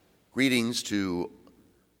Greetings to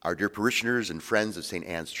our dear parishioners and friends of St.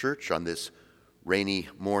 Anne's Church on this rainy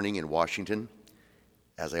morning in Washington,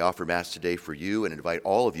 as I offer Mass today for you and invite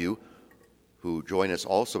all of you who join us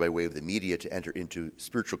also by way of the media to enter into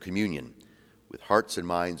spiritual communion with hearts and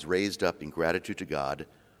minds raised up in gratitude to God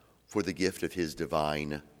for the gift of His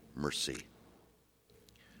divine mercy.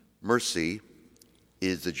 Mercy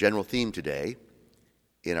is the general theme today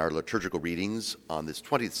in our liturgical readings on this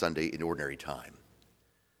 20th Sunday in Ordinary Time.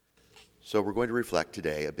 So we're going to reflect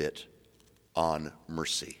today a bit on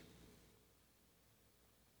mercy.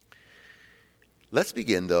 Let's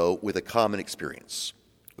begin, though, with a common experience,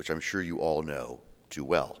 which I'm sure you all know too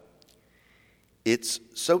well. It's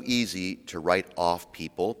so easy to write off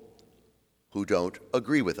people who don't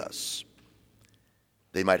agree with us.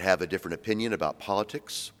 They might have a different opinion about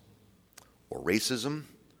politics or racism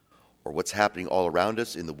or what's happening all around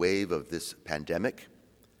us in the wave of this pandemic,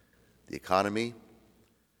 the economy,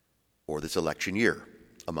 or this election year,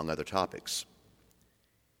 among other topics.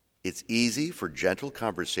 It's easy for gentle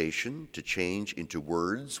conversation to change into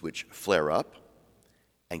words which flare up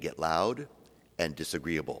and get loud and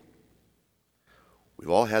disagreeable. We've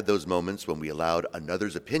all had those moments when we allowed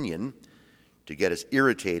another's opinion to get us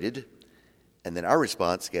irritated, and then our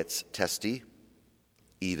response gets testy,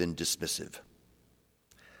 even dismissive.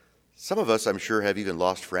 Some of us, I'm sure, have even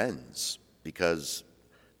lost friends because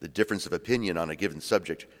the difference of opinion on a given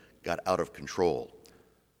subject got out of control,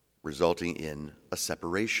 resulting in a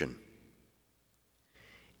separation.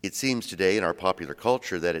 It seems today in our popular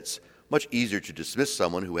culture that it's much easier to dismiss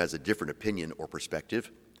someone who has a different opinion or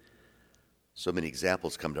perspective. So many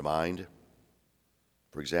examples come to mind.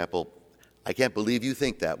 For example, I can't believe you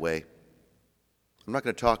think that way. I'm not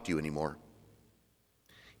going to talk to you anymore.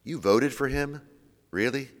 You voted for him?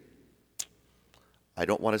 Really? I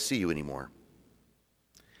don't want to see you anymore.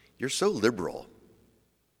 You're so liberal.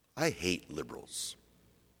 I hate liberals.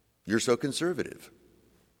 You're so conservative.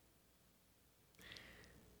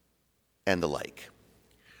 And the like.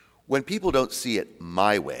 When people don't see it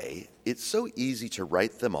my way, it's so easy to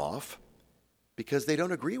write them off because they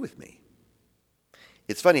don't agree with me.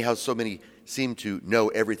 It's funny how so many seem to know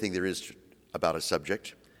everything there is about a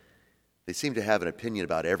subject. They seem to have an opinion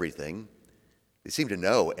about everything. They seem to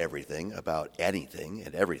know everything about anything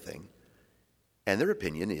and everything. And their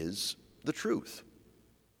opinion is the truth.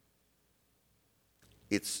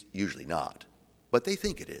 It's usually not, but they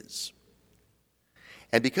think it is.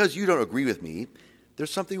 And because you don't agree with me,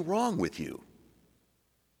 there's something wrong with you.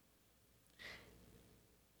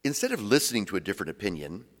 Instead of listening to a different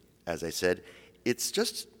opinion, as I said, it's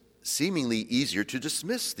just seemingly easier to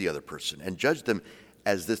dismiss the other person and judge them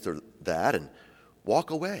as this or that and walk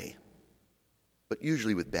away, but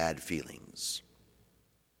usually with bad feelings.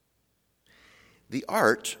 The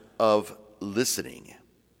art of listening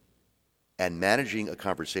and managing a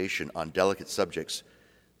conversation on delicate subjects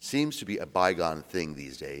seems to be a bygone thing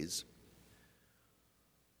these days.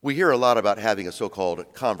 We hear a lot about having a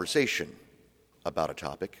so-called conversation about a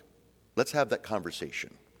topic. Let's have that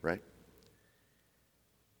conversation, right?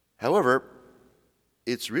 However,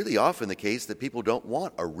 it's really often the case that people don't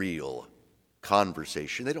want a real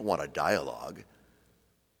conversation. They don't want a dialogue.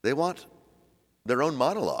 They want their own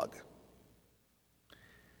monologue.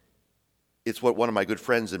 It's what one of my good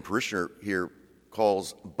friends and parishioner here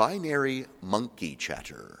calls binary monkey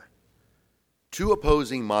chatter. Two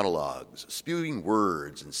opposing monologues, spewing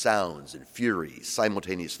words and sounds and fury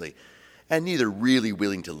simultaneously, and neither really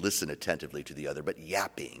willing to listen attentively to the other, but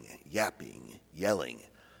yapping, yelling.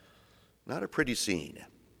 Not a pretty scene,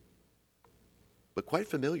 but quite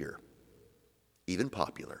familiar, even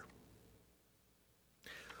popular.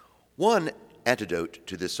 One antidote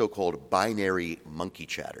to this so-called binary monkey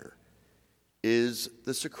chatter is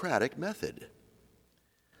the Socratic method.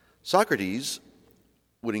 Socrates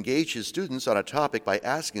would engage his students on a topic by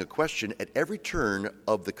asking a question at every turn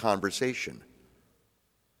of the conversation.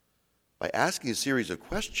 By asking a series of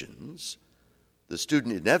questions, the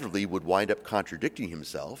student inevitably would wind up contradicting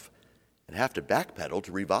himself and have to backpedal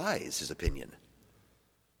to revise his opinion.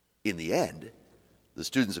 In the end, the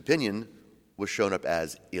student's opinion was shown up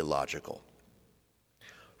as illogical.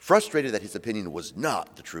 Frustrated that his opinion was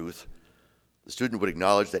not the truth, the student would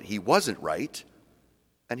acknowledge that he wasn't right,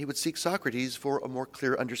 and he would seek Socrates for a more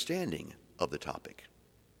clear understanding of the topic.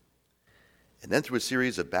 And then through a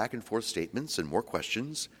series of back-and-forth statements and more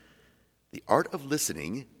questions, the art of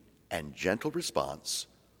listening and gentle response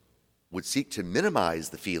would seek to minimize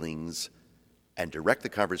the feelings and direct the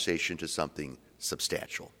conversation to something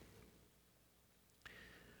substantial.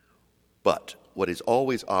 But what is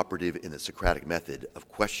always operative in the Socratic method of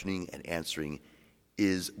questioning and answering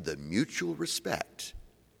is the mutual respect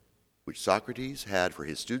which Socrates had for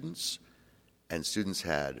his students and students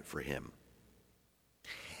had for him.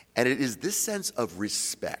 And it is this sense of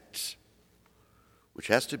respect which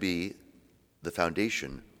has to be the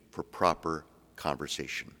foundation for proper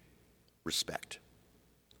conversation. Respect.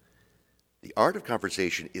 The art of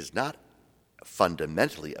conversation is not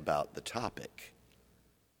fundamentally about the topic.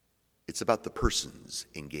 It's about the persons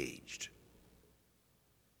engaged.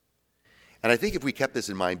 And I think if we kept this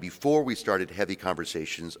in mind before we started heavy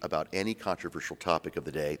conversations about any controversial topic of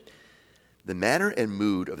the day, the manner and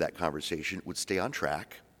mood of that conversation would stay on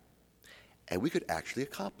track, and we could actually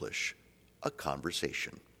accomplish a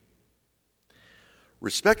conversation.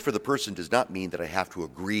 Respect for the person does not mean that I have to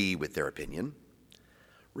agree with their opinion.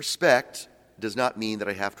 Respect does not mean that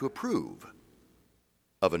I have to approve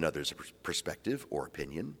of another's perspective or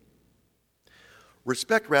opinion.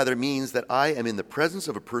 Respect rather means that I am in the presence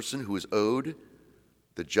of a person who is owed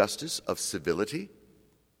the justice of civility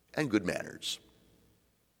and good manners.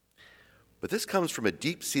 But this comes from a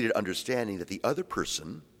deep-seated understanding that the other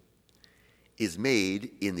person is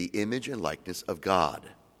made in the image and likeness of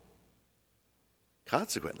God.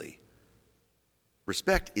 Consequently,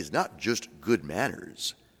 respect is not just good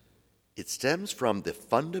manners. It stems from the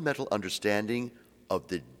fundamental understanding of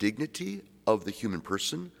the dignity of the human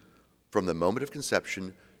person from the moment of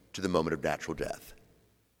conception to the moment of natural death.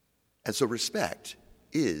 And so respect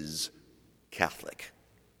is Catholic.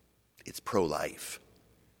 It's pro-life.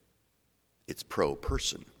 It's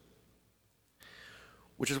pro-person.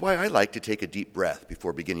 Which is why I like to take a deep breath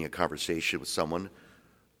before beginning a conversation with someone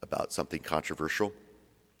about something controversial.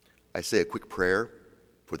 I say a quick prayer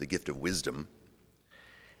for the gift of wisdom.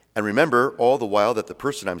 And remember all the while that the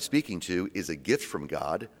person I'm speaking to is a gift from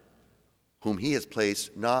God, whom he has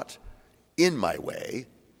placed not in my way,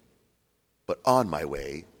 but on my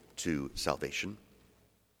way to salvation.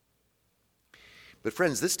 But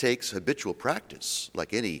friends, this takes habitual practice.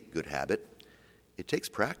 Like any good habit, it takes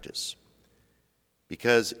practice.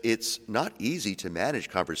 Because it's not easy to manage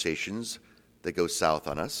conversations that go south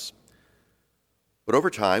on us. But over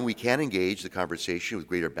time, we can engage the conversation with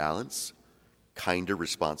greater balance, kinder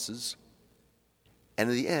responses, and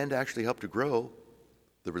in the end, actually help to grow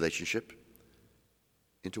the relationship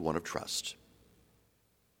into one of trust.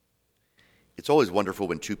 It's always wonderful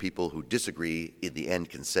when two people who disagree in the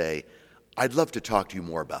end can say, "I'd love to talk to you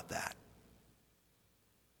more about that.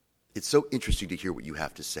 It's so interesting to hear what you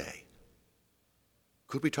have to say.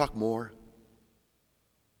 Could we talk more?"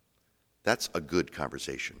 That's a good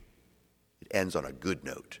conversation. It ends on a good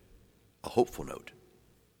note, a hopeful note.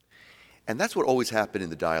 And that's what always happened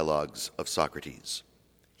in the dialogues of Socrates.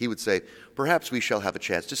 He would say, "Perhaps we shall have a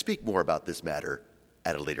chance to speak more about this matter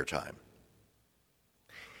at a later time."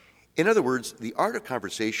 In other words, the art of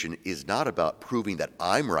conversation is not about proving that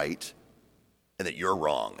I'm right and that you're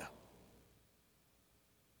wrong,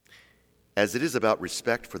 as it is about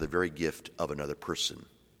respect for the very gift of another person,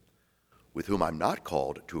 with whom I'm not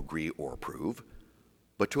called to agree or approve,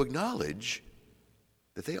 but to acknowledge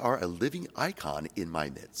that they are a living icon in my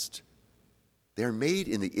midst. They are made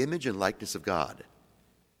in the image and likeness of God.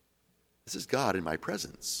 This is God in my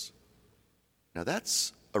presence. Now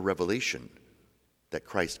that's a revelation that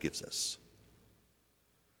Christ gives us.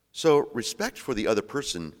 So respect for the other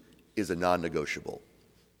person is a non-negotiable.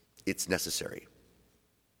 It's necessary.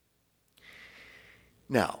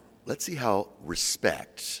 Now, let's see how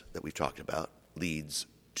respect that we've talked about leads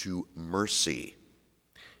to mercy,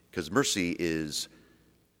 because mercy is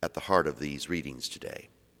at the heart of these readings today.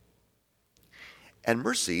 And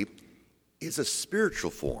mercy is a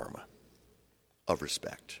spiritual form of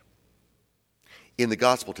respect. In the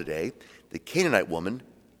gospel today, the Canaanite woman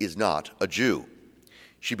is not a Jew.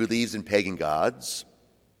 She believes in pagan gods,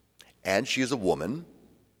 and she is a woman,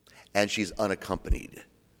 and she's unaccompanied.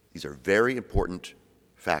 These are very important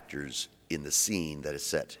factors in the scene that is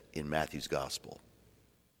set in Matthew's gospel.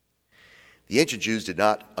 The ancient Jews did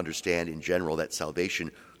not understand in general that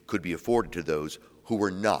salvation could be afforded to those who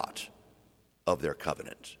were not of their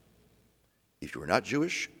covenant. If you were not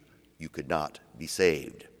Jewish, you could not be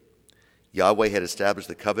saved. Yahweh had established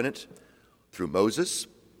the covenant through Moses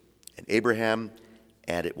and Abraham,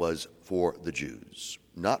 and it was for the Jews,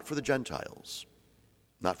 not for the Gentiles,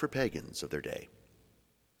 not for pagans of their day.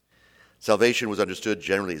 Salvation was understood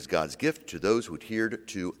generally as God's gift to those who adhered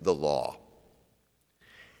to the law.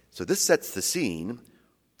 So this sets the scene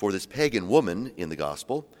for this pagan woman in the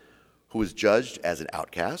gospel who was judged as an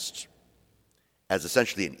outcast, as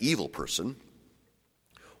essentially an evil person,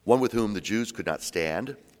 one with whom the Jews could not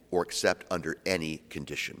stand or accept under any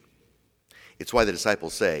condition. It's why the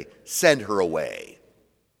disciples say, "Send her away.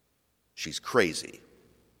 She's crazy.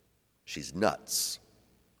 She's nuts.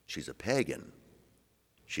 She's a pagan.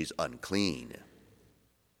 She's unclean.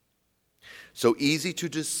 So easy to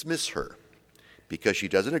dismiss her because she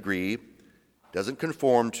doesn't agree, doesn't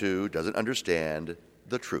conform to, doesn't understand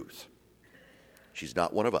the truth. She's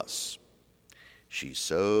not one of us. She's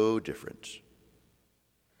so different.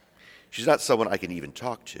 She's not someone I can even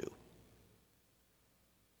talk to.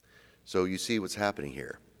 So you see what's happening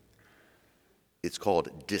here. It's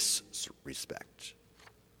called disrespect.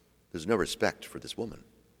 There's no respect for this woman.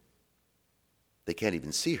 They can't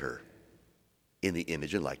even see her in the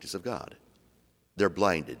image and likeness of God. They're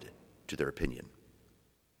blinded to their opinion.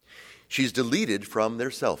 She's deleted from their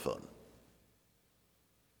cell phone.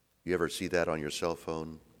 You ever see that on your cell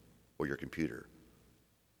phone or your computer?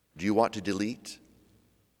 Do you want to delete?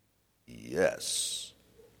 Yes.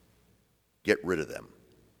 Get rid of them.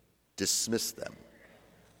 Dismiss them.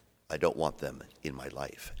 I don't want them in my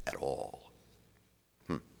life at all.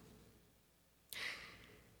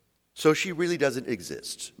 So she really doesn't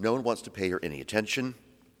exist. No one wants to pay her any attention.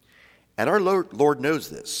 And our Lord knows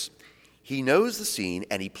this. He knows the scene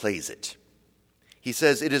and he plays it. He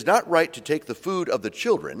says, "It is not right to take the food of the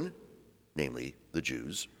children," namely the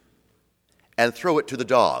Jews, "and throw it to the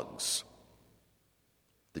dogs,"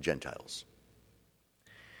 the Gentiles.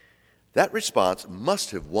 That response must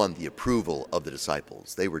have won the approval of the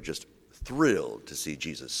disciples. They were just thrilled to see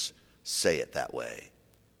Jesus say it that way.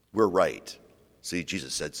 We're right. See,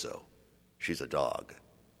 Jesus said so. She's a dog.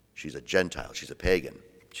 She's a Gentile. She's a pagan.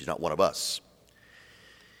 She's not one of us.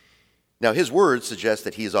 Now, his words suggest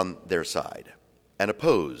that he is on their side and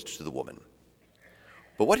opposed to the woman.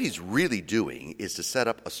 But what he's really doing is to set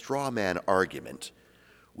up a straw man argument,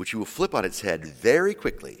 which he will flip on its head very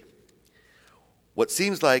quickly. What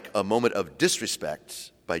seems like a moment of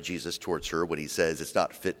disrespect by Jesus towards her when he says it's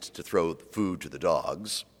not fit to throw food to the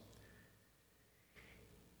dogs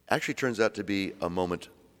actually turns out to be a moment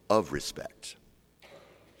of respect.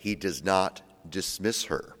 He does not dismiss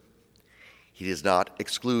her. He does not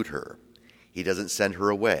exclude her. He doesn't send her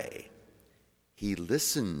away. He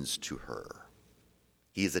listens to her.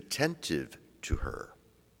 He is attentive to her.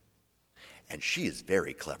 And she is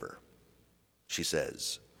very clever. She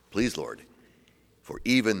says, "Please, Lord, for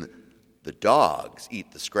even the dogs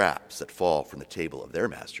eat the scraps that fall from the table of their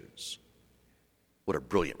masters." What a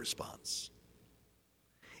brilliant response.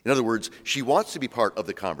 In other words, she wants to be part of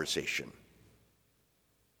the conversation.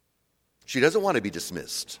 She doesn't want to be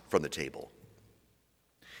dismissed from the table.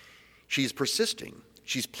 She's persisting.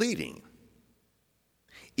 She's pleading.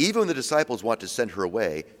 Even when the disciples want to send her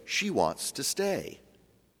away, she wants to stay.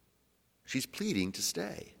 She's pleading to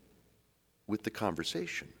stay with the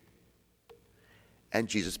conversation. And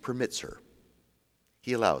Jesus permits her.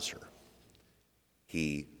 He allows her.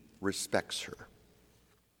 He respects her.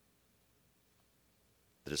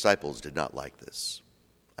 The disciples did not like this,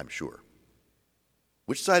 I'm sure.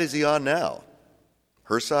 Which side is he on now?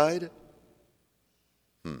 Her side?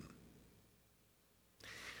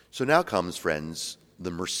 So now comes, friends,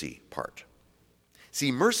 the mercy part.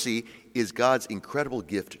 See, mercy is God's incredible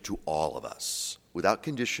gift to all of us, without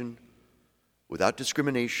condition, without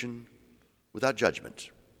discrimination, without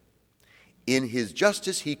judgment. In his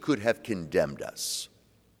justice, he could have condemned us.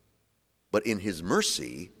 But in his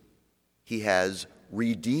mercy, he has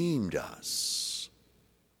redeemed us.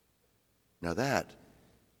 Now that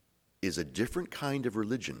is a different kind of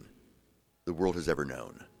religion the world has ever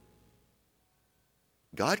known.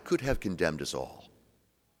 God could have condemned us all,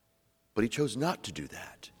 but he chose not to do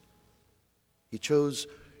that. He chose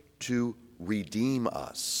to redeem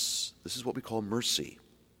us. This is what we call mercy.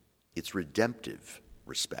 It's redemptive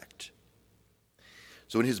respect.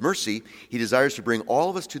 So in his mercy, he desires to bring all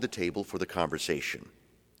of us to the table for the conversation.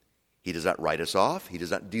 He does not write us off. He does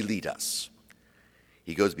not delete us.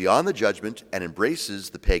 He goes beyond the judgment and embraces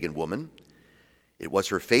the pagan woman. It was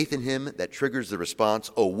her faith in him that triggers the response,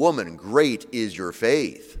 "O woman, great is your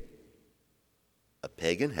faith." A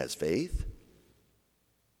pagan has faith?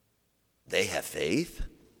 They have faith?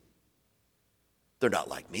 They're not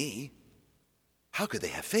like me. How could they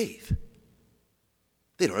have faith?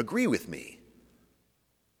 They don't agree with me.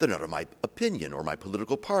 They're not of my opinion or my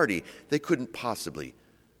political party. They couldn't possibly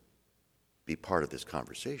be part of this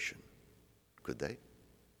conversation, could they?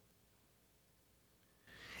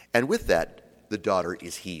 And with that, the daughter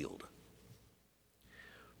is healed.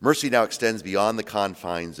 Mercy now extends beyond the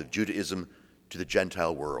confines of Judaism to the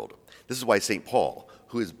Gentile world. This is why St. Paul,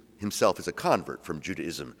 who is himself is a convert from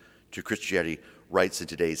Judaism to Christianity, writes in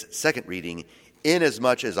today's second reading,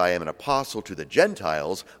 "Inasmuch as I am an apostle to the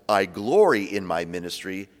Gentiles, I glory in my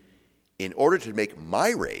ministry in order to make my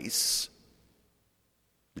race,"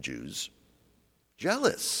 the Jews,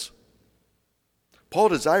 "jealous. Paul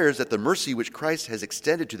desires that the mercy which Christ has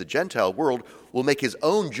extended to the Gentile world will make his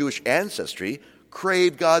own Jewish ancestry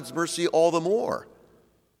crave God's mercy all the more.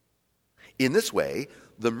 In this way,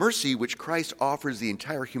 the mercy which Christ offers the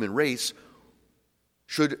entire human race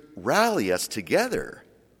should rally us together,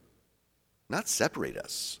 not separate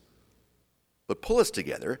us, but pull us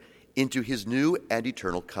together into his new and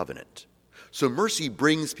eternal covenant. So mercy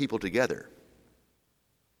brings people together.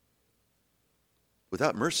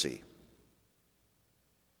 Without mercy,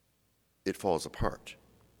 it falls apart.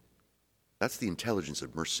 That's the intelligence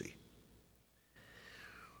of mercy.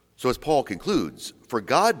 So as Paul concludes, for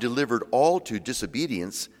God delivered all to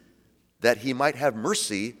disobedience that he might have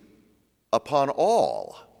mercy upon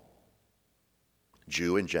all,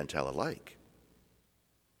 Jew and Gentile alike.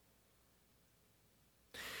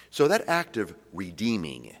 So that act of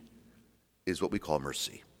redeeming is what we call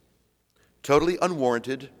mercy. Totally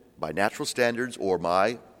unwarranted by natural standards or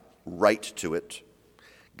my right to it,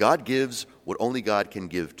 God gives what only God can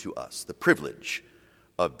give to us, the privilege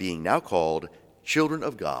of being now called children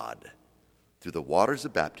of God through the waters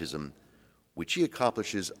of baptism, which he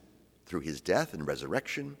accomplishes through his death and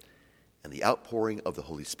resurrection and the outpouring of the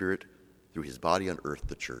Holy Spirit through his body on earth,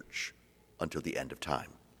 the church, until the end of time.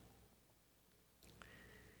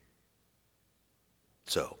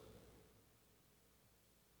 So,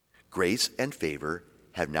 grace and favor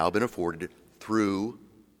have now been afforded through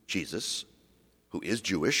Jesus, who is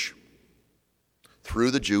Jewish,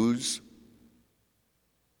 through the Jews,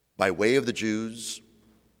 by way of the Jews,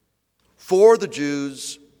 for the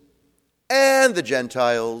Jews, and the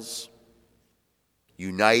Gentiles,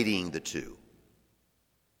 uniting the two.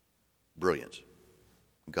 Brilliant.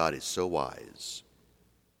 God is so wise.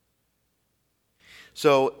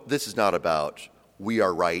 So this is not about we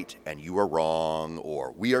are right and you are wrong,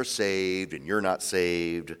 or we are saved and you're not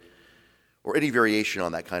saved, or any variation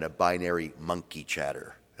on that kind of binary monkey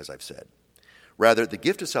chatter, as I've said. Rather, the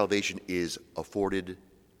gift of salvation is afforded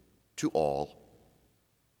to all.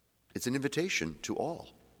 It's an invitation to all.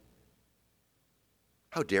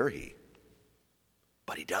 How dare he?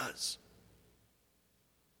 But he does.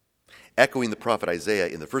 Echoing the prophet Isaiah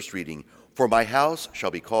in the first reading, "For my house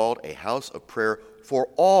shall be called a house of prayer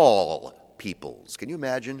for all peoples." Can you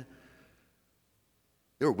imagine?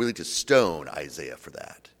 They were willing to stone Isaiah for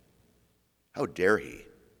that. How dare he?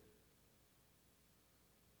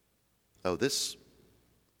 Oh, this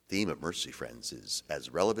theme of mercy, friends, is as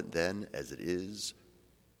relevant then as it is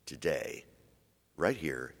today, right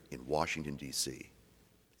here in Washington, D.C.,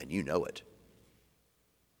 and you know it.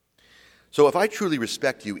 So if I truly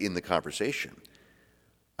respect you in the conversation,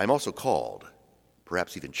 I'm also called,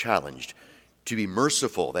 perhaps even challenged, to be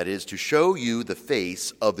merciful, that is, to show you the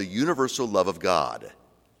face of the universal love of God.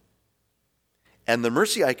 And the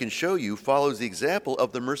mercy I can show you follows the example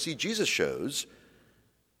of the mercy Jesus shows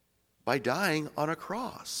by dying on a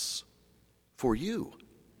cross for you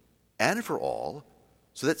and for all,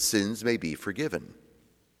 so that sins may be forgiven.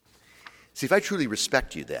 See, if I truly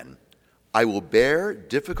respect you, then, I will bear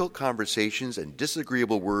difficult conversations and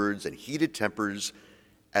disagreeable words and heated tempers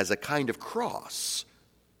as a kind of cross,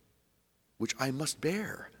 which I must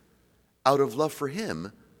bear out of love for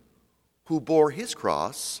him who bore his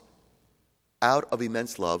cross out of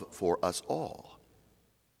immense love for us all.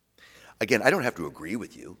 Again, I don't have to agree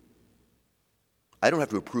with you. I don't have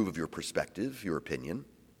to approve of your perspective, your opinion.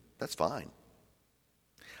 That's fine.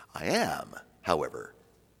 I am, however,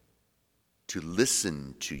 to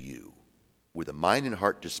listen to you with a mind and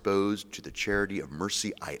heart disposed to the charity of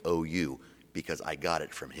mercy I owe you, because I got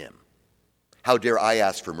it from him. How dare I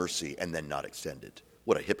ask for mercy and then not extend it?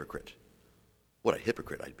 What a hypocrite. What a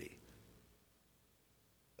hypocrite I'd be.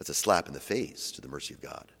 That's a slap in the face to the mercy of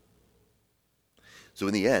God. So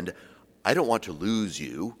in the end, I don't want to lose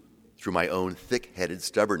you through my own thick-headed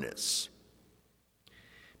stubbornness.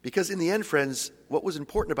 Because in the end, friends, what was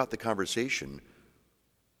important about the conversation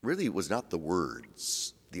really was not the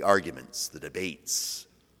words, the arguments, the debates,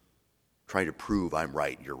 trying to prove I'm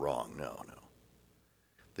right, you're wrong. No.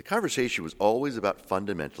 The conversation was always about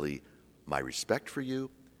fundamentally my respect for you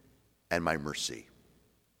and my mercy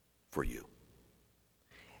for you.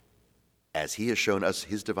 As he has shown us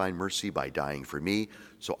his divine mercy by dying for me,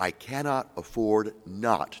 so I cannot afford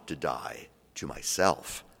not to die to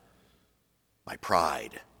myself, my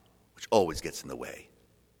pride, which always gets in the way.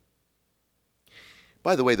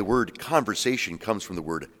 By the way, the word conversation comes from the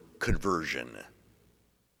word conversion,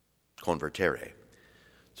 convertere.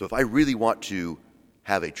 So if I really want to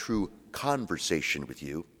have a true conversation with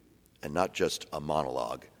you, and not just a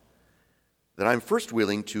monologue, then I'm first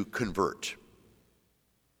willing to convert.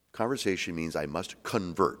 Conversation means I must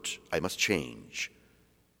convert, I must change.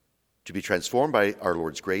 to be transformed by our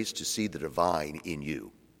Lord's grace to see the divine in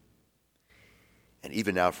you. And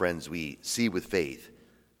even now, friends, we see with faith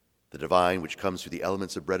the divine which comes through the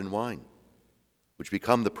elements of bread and wine, which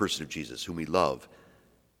become the person of Jesus, whom we love,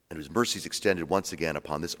 and whose mercy is extended once again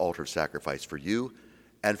upon this altar of sacrifice for you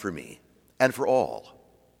and for me and for all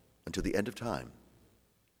until the end of time,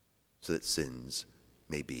 so that sins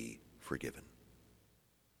may be forgiven.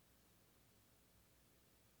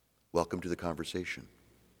 Welcome to the conversation.